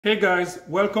Hey guys,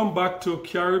 welcome back to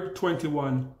Carib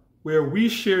 21, where we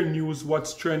share news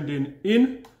what's trending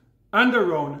in and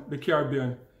around the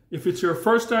Caribbean. If it's your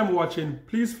first time watching,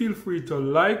 please feel free to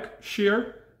like,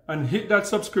 share, and hit that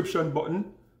subscription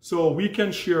button so we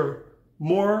can share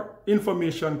more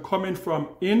information coming from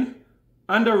in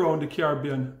and around the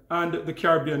Caribbean and the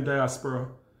Caribbean diaspora.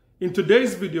 In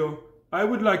today's video, I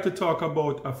would like to talk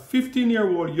about a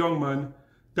 15-year-old young man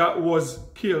that was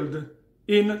killed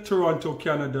in Toronto,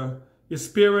 Canada. His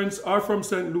parents are from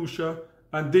St. Lucia,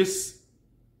 and this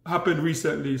happened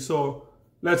recently. So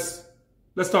let's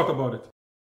talk about it.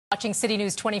 Watching City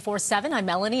News 24/7, I'm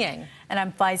Melanie Ng. And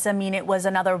I'm Faiza Amin. It was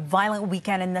another violent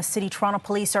weekend in the city. Toronto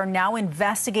police are now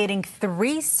investigating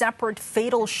 3 separate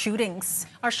fatal shootings.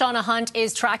 Our Shauna Hunt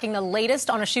is tracking the latest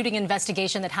on a shooting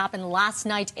investigation that happened last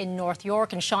night in North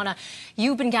York. And Shauna,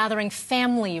 you've been gathering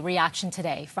family reaction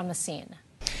today from the scene.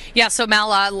 Yeah, so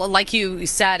Mal, like you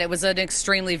said, it was an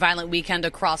extremely violent weekend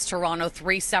across Toronto.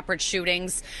 3 separate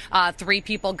shootings, 3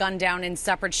 people gunned down in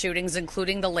separate shootings,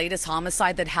 including the latest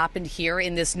homicide that happened here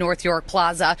in this North York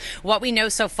Plaza. What we know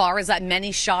so far is that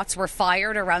many shots were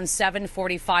fired around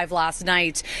 7:45 last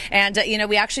night. And,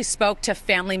 we actually spoke to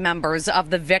family members of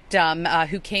the victim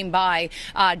who came by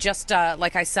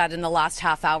like I said, in the last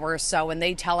half hour or so. And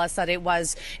they tell us that it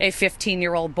was a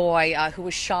 15-year-old boy who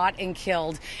was shot and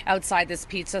killed outside this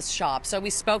pizza shop. So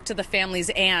we spoke to the family's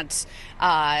aunt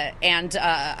and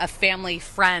a family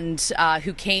friend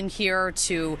who came here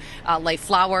to light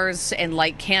flowers and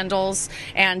light candles.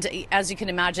 And as you can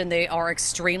imagine, they are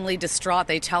extremely distraught.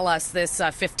 They tell us this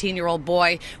 15-year-old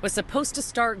boy was supposed to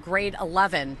start grade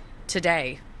 11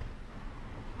 today.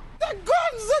 The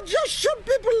guns that just shoot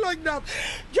people like that.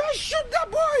 Just shoot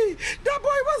the boy. The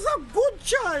boy was a good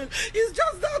child. It's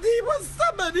just that he was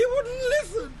stubborn. He wouldn't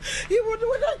listen.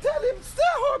 When I tell him stay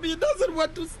home, he doesn't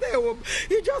want to stay home.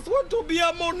 He just want to be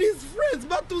among his friends.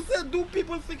 But to say, do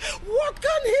people think, what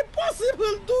can he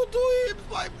possibly do to him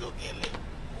for him to kill him?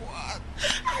 What?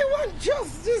 I want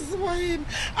justice for him.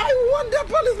 I want the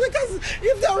police, because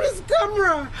if there is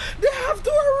camera, they have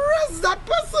to arrest that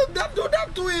person that do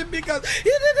that to him, because he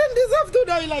didn't deserve to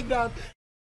die like that.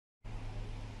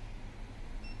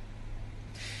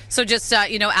 So just,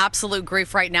 absolute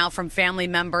grief right now from family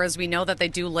members. We know that they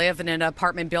do live in an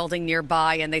apartment building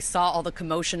nearby, and they saw all the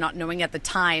commotion, not knowing at the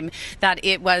time that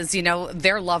it was,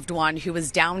 their loved one who was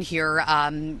down here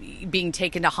being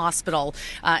taken to hospital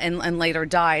and later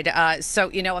died.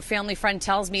 So, a family friend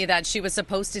tells me that she was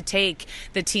supposed to take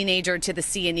the teenager to the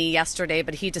C&E yesterday,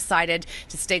 but he decided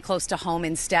to stay close to home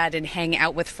instead and hang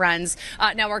out with friends.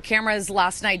 Now, our cameras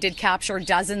last night did capture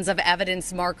dozens of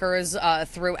evidence markers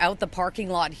throughout the parking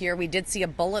lot here. We did see a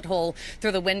bullet hole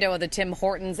through the window of the Tim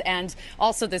Hortons and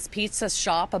also this pizza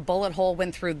shop. A bullet hole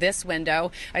went through this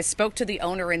window. I spoke to the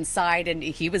owner inside, and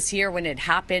he was here when it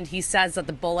happened. He says that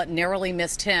the bullet narrowly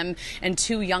missed him and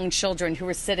 2 young children who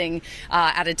were sitting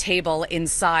at a table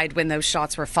inside when those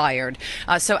shots were fired.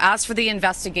 So as for the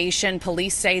investigation,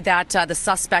 police say that the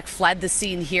suspect fled the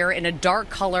scene here in a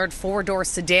dark-colored 4-door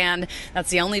sedan.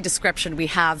 That's the only description we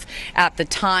have at the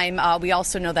time. We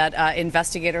also know that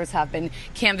investigators have been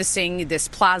canvassing this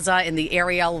plaza in the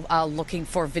area, looking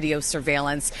for video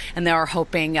surveillance, and they are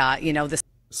hoping, this.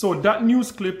 So that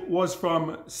news clip was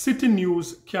from City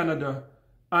News Canada,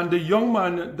 and the young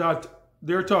man that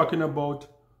they're talking about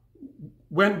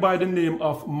went by the name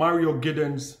of Mario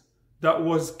Giddens, that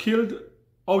was killed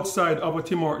outside of a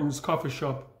Tim Hortons coffee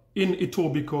shop in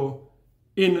Etobicoke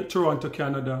in Toronto,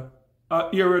 Canada, an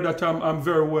area that I'm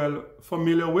very well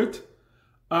familiar with.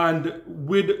 And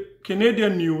with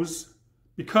Canadian news,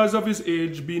 because of his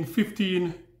age being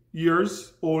 15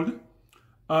 years old,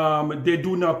 they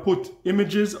do not put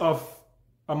images of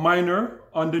a minor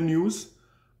on the news,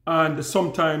 and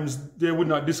sometimes they would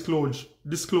not disclose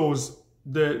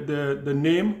the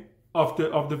name of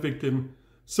the victim.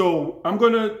 So I'm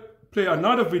going to play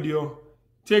another video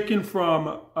taken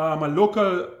from a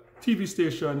local TV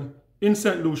station in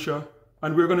St. Lucia,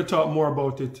 and we're going to talk more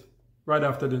about it right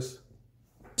after this.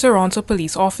 Toronto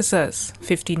police officers.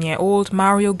 15-year-old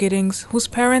Mario Giddens, whose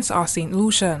parents are St.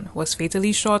 Lucian, was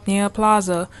fatally shot near a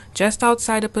plaza just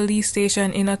outside a police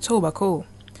station in Etobicoke.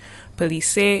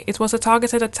 Police say it was a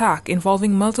targeted attack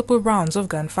involving multiple rounds of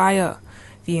gunfire.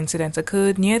 The incident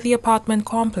occurred near the apartment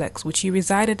complex which he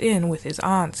resided in with his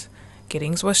aunt.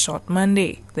 Giddens was shot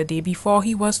Monday, the day before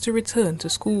he was to return to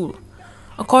school.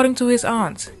 According to his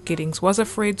aunt, Giddens was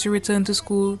afraid to return to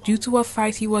school due to a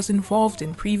fight he was involved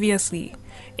in previously.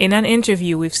 In an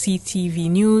interview with CTV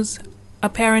News, a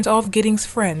parent of Giddens'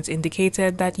 friends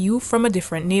indicated that youth from a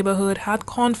different neighborhood had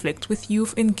conflict with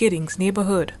youth in Giddens'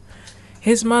 neighborhood.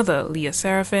 His mother, Leah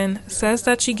Seraphin, says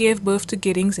that she gave birth to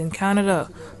Giddings in Canada,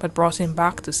 but brought him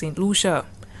back to St. Lucia.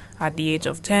 At the age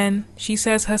of 10, she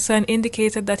says her son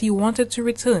indicated that he wanted to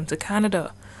return to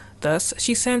Canada. Thus,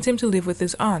 she sent him to live with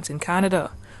his aunt in Canada.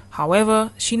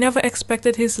 However, she never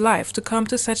expected his life to come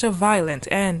to such a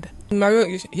violent end. Mario,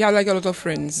 he had like a lot of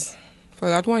friends. For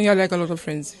that one, he had like a lot of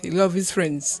friends. He loved his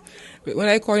friends. But when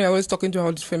I called him, I was talking to him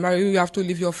about his friend. Mario, you have to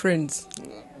leave your friends.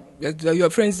 Your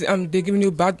friends, they're giving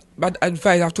you bad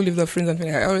advice. You have to leave the friends.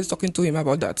 And I was talking to him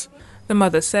about that. The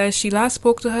mother says she last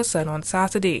spoke to her son on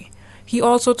Saturday. He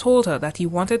also told her that he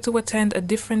wanted to attend a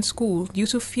different school due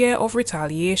to fear of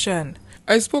retaliation.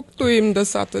 I spoke to him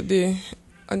this Saturday,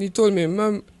 and he told me,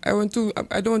 Mom, I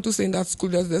don't want to stay in that school.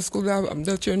 That's the school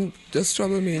the children just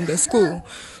trouble me in the school.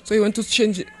 So he want to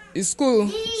change his school.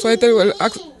 So I tell you, well,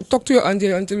 talk to your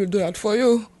auntie until we do that for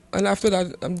you. And after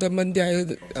that, the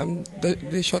Monday,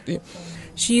 they shot him.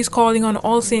 She is calling on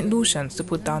all St. Lucians to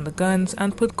put down the guns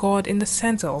and put God in the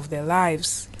center of their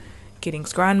lives.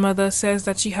 Giddings' grandmother says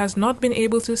that she has not been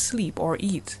able to sleep or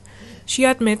eat. She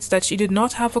admits that she did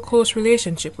not have a close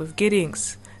relationship with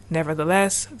Giddings.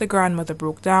 Nevertheless, the grandmother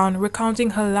broke down,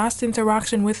 recounting her last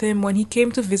interaction with him when he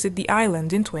came to visit the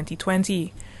island in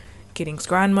 2020. Giddings'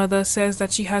 grandmother says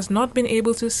that she has not been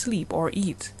able to sleep or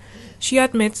eat. She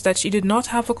admits that she did not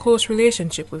have a close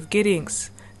relationship with Giddings.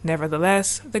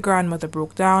 Nevertheless, the grandmother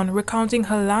broke down, recounting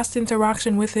her last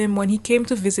interaction with him when he came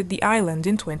to visit the island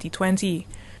in 2020.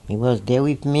 He was there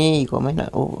with me. He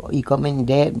come in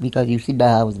there because you see the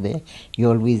house there. He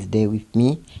always there with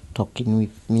me, talking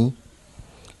with me.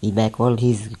 He like all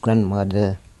his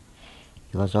grandmother.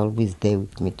 He was always there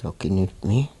with me, talking with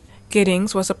me.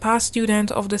 Giddings was a past student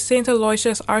of the St.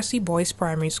 Aloysius R.C. Boys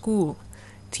Primary School.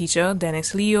 Teacher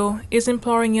Dennis Leo is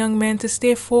imploring young men to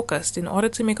stay focused in order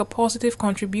to make a positive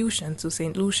contribution to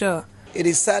St. Lucia. It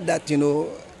is sad that,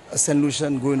 a St.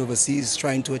 Lucian going overseas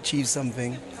trying to achieve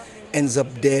something ends up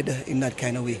dead in that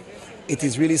kind of way. It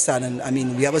is really sad. And I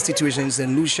mean, we have a situation in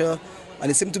St. Lucia, and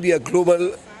it seems to be a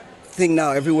global thing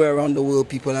now. Everywhere around the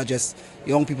world,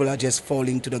 young people are just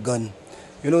falling to the gun.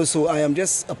 So I am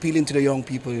just appealing to the young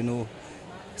people,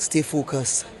 stay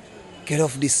focused, get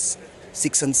off this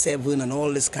 6 and 7 and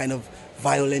all this kind of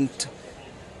violent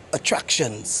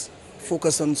attractions.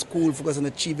 Focus on school, focus on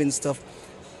achieving stuff.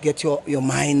 Get your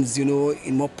minds,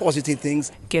 in more positive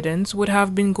things. Giddings would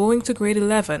have been going to grade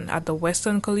 11 at the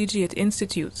Western Collegiate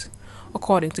Institute.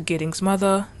 According to Giddings'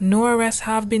 mother, no arrests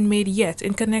have been made yet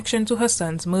in connection to her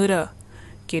son's murder.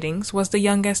 Giddings was the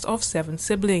youngest of 7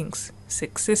 siblings,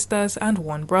 6 sisters and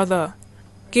 1 brother.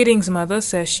 Giddings' mother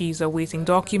says she's awaiting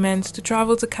documents to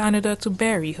travel to Canada to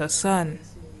bury her son.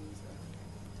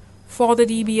 For the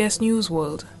DBS News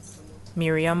World,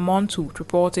 Miriam Montoute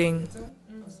reporting.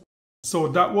 So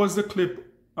that was the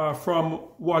clip from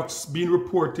what's been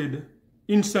reported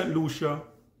in St. Lucia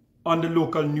on the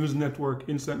local news network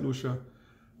in St. Lucia.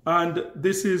 And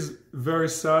this is very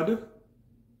sad.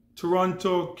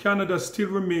 Toronto, Canada still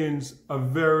remains a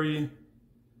very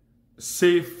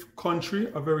safe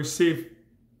country, a very safe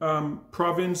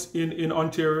province in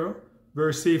Ontario,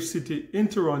 very safe city in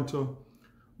Toronto.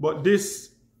 But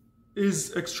this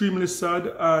is extremely sad,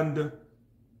 and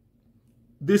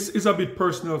this is a bit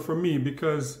personal for me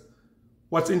because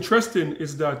what's interesting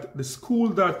is that the school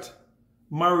that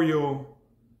Mario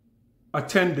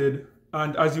attended,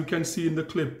 and as you can see in the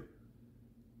clip,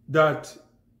 that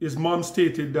his mom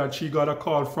stated that she got a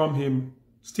call from him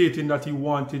stating that he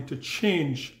wanted to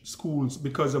change schools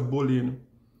because of bullying.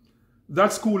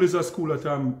 That school is a school that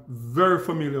I'm very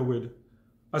familiar with.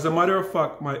 As a matter of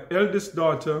fact, my eldest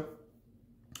daughter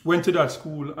went to that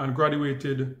school and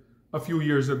graduated a few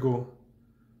years ago.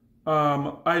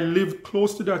 I live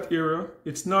close to that area.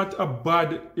 It's not a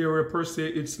bad area per se.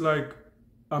 It's like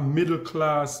a middle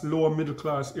class, lower middle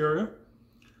class area.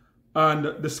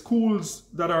 And the schools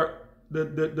that are,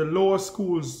 the lower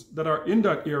schools that are in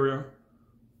that area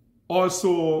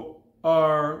also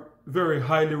are very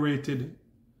highly rated.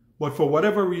 But for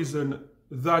whatever reason,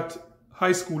 that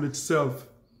high school itself,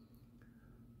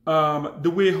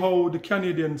 the way how the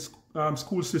Canadian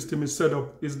school system is set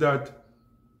up is that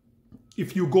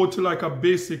if you go to like a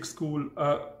basic school,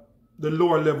 the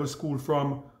lower level school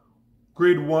from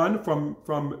grade 1,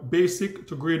 from basic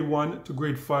to grade 1 to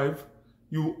grade 5,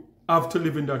 you have to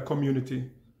live in that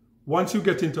community. Once you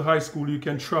get into high school, you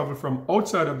can travel from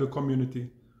outside of the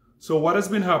community. So what has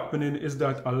been happening is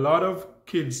that a lot of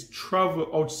kids travel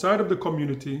outside of the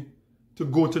community to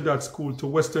go to that school, to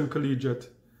Western Collegiate.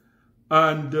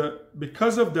 And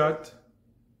because of that,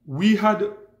 we had,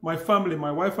 my family,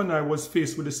 my wife and I was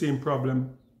faced with the same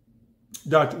problem,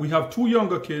 that we have 2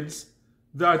 younger kids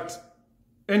that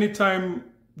anytime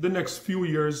the next few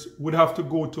years would have to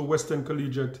go to Western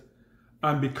Collegiate.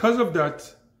 And because of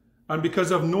that, and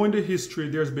because of knowing the history,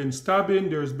 there's been stabbing,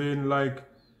 there's been like,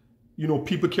 you know,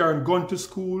 people carrying guns to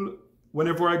school.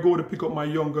 Whenever I go to pick up my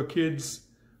younger kids,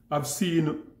 I've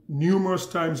seen numerous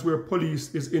times where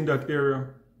police is in that area.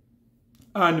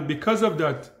 And because of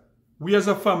that, we as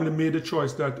a family made a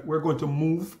choice that we're going to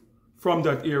move from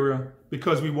that area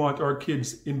because we want our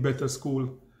kids in better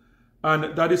school.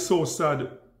 And that is so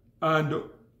sad. And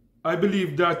I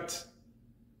believe that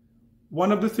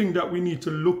one of the things that we need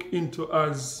to look into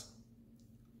as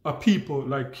a people,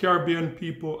 like Caribbean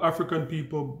people, African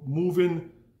people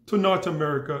moving to North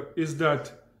America, is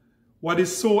that what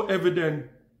is so evident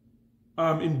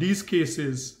in these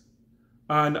cases,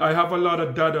 and I have a lot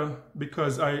of data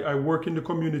because I work in the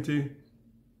community.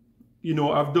 You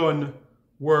know, I've done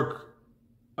work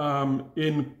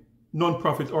in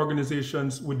non-profit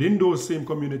organizations within those same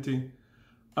community.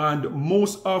 And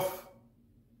most of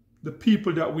the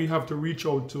people that we have to reach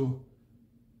out to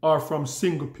are from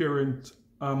single parent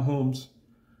homes.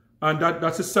 And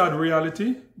that's a sad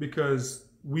reality because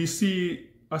we see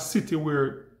a city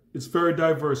where it's very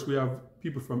diverse. We have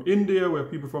people from India, we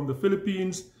have people from the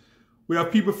Philippines, we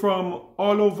have people from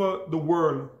all over the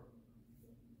world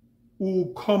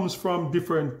who comes from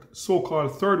different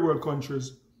so-called third world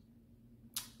countries.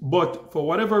 But for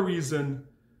whatever reason,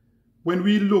 when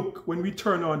we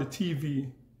turn on the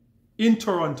TV, in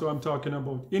Toronto I'm talking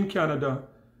about, in Canada,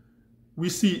 we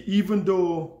see even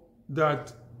though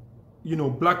that, you know,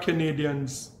 Black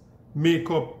Canadians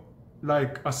make up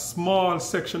like a small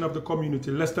section of the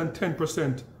community, less than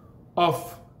 10%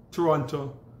 of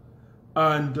Toronto.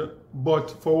 But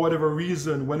for whatever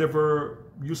reason, whenever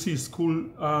you see school,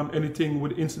 anything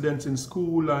with incidents in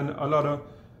school and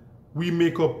we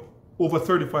make up over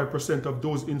 35% of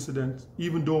those incidents,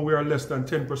 even though we are less than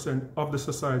 10% of the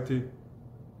society.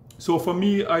 So for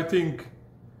me,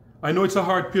 I know it's a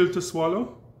hard pill to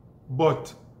swallow,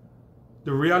 but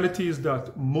the reality is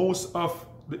that most of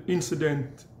the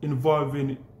incident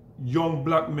involving young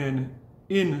Black men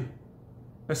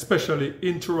especially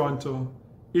in Toronto,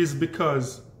 is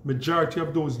because majority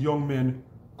of those young men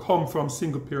come from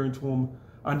single parent home.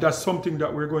 And that's something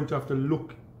that we're going to have to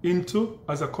look into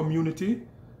as a community.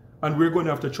 And we're going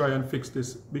to have to try and fix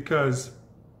this because,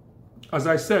 as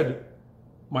I said,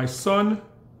 my son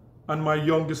and my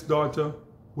youngest daughter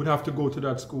would have to go to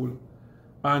that school.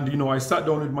 And, you know, I sat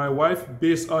down with my wife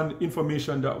based on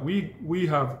information that we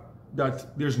have,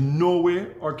 that there's no way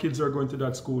our kids are going to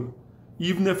that school.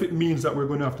 Even if it means that we're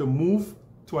going to have to move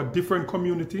to a different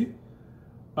community,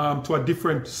 to a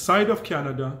different side of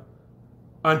Canada,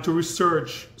 and to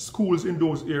research schools in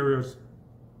those areas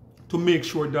to make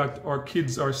sure that our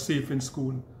kids are safe in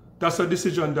school. That's a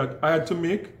decision that I had to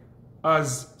make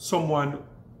as someone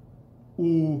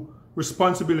whose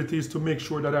responsibility is to make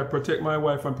sure that I protect my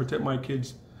wife and protect my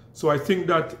kids. So I think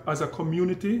that as a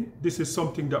community, this is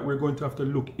something that we're going to have to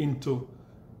look into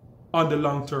on the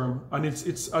long term. And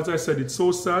it's as I said, it's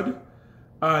so sad.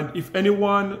 And if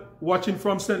anyone watching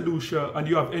from St. Lucia and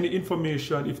you have any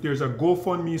information, if there's a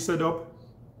GoFundMe set up,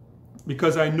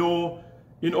 because I know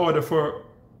in order for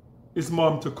his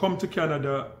mom to come to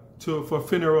Canada for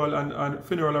funeral and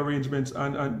funeral arrangements,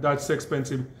 and that's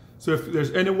expensive. So if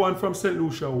there's anyone from St.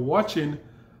 Lucia watching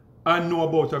and know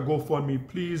about a GoFundMe,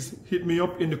 please hit me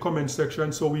up in the comment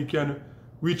section so we can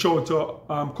reach out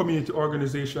to community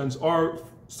organizations or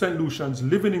St. Lucians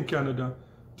living in Canada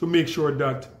to make sure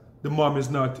that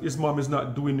his mom is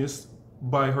not doing this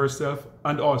by herself,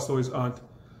 and also his aunt.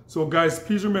 So guys,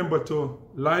 please remember to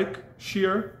like,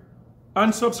 share,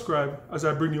 and subscribe as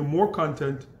I bring you more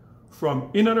content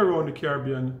from in and around the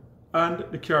Caribbean and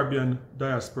the Caribbean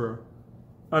diaspora.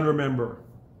 And remember,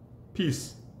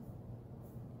 peace.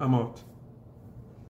 I'm out.